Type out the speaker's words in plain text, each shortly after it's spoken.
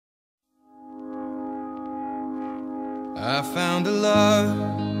I found a love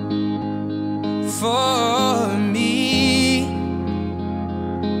for me.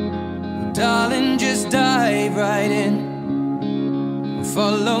 Well, darling, just dive right in and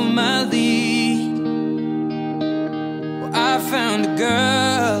follow my lead. Well, I found a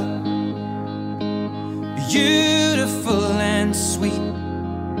girl, beautiful and sweet.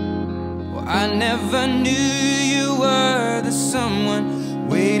 Well, I never knew you were the someone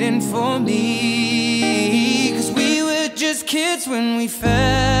waiting for me. 'Cause we were just kids when we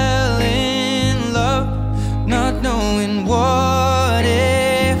fell in love, not knowing what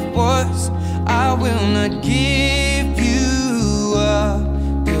it was. I will not give you up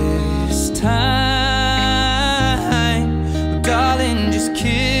this time. Oh, darling, just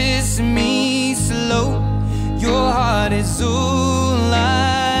kiss me slow. Your heart is all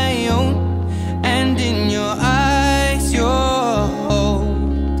I own, and in your eyes you're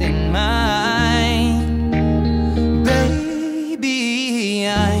holding mine. Baby,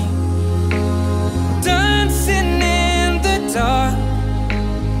 I'm dancing in the dark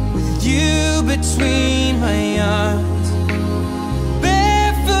with you between my arms,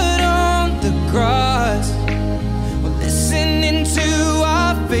 barefoot on the grass. We're listening to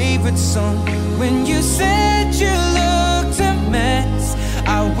our favorite song. When you said you looked a mess,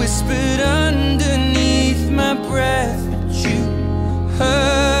 I whispered underneath my breath, but you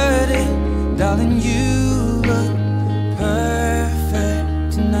heard it. Darling, you look perfect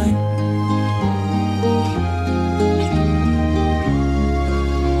tonight.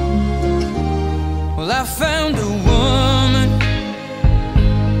 Well, I found a woman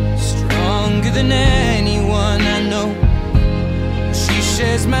stronger than anyone I know. She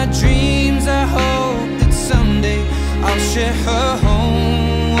shares my dreams. I hope that someday I'll share her home.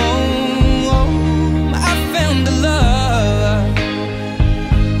 I found a love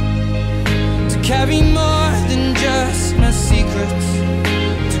to carry more than just my secrets,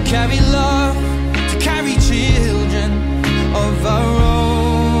 to carry love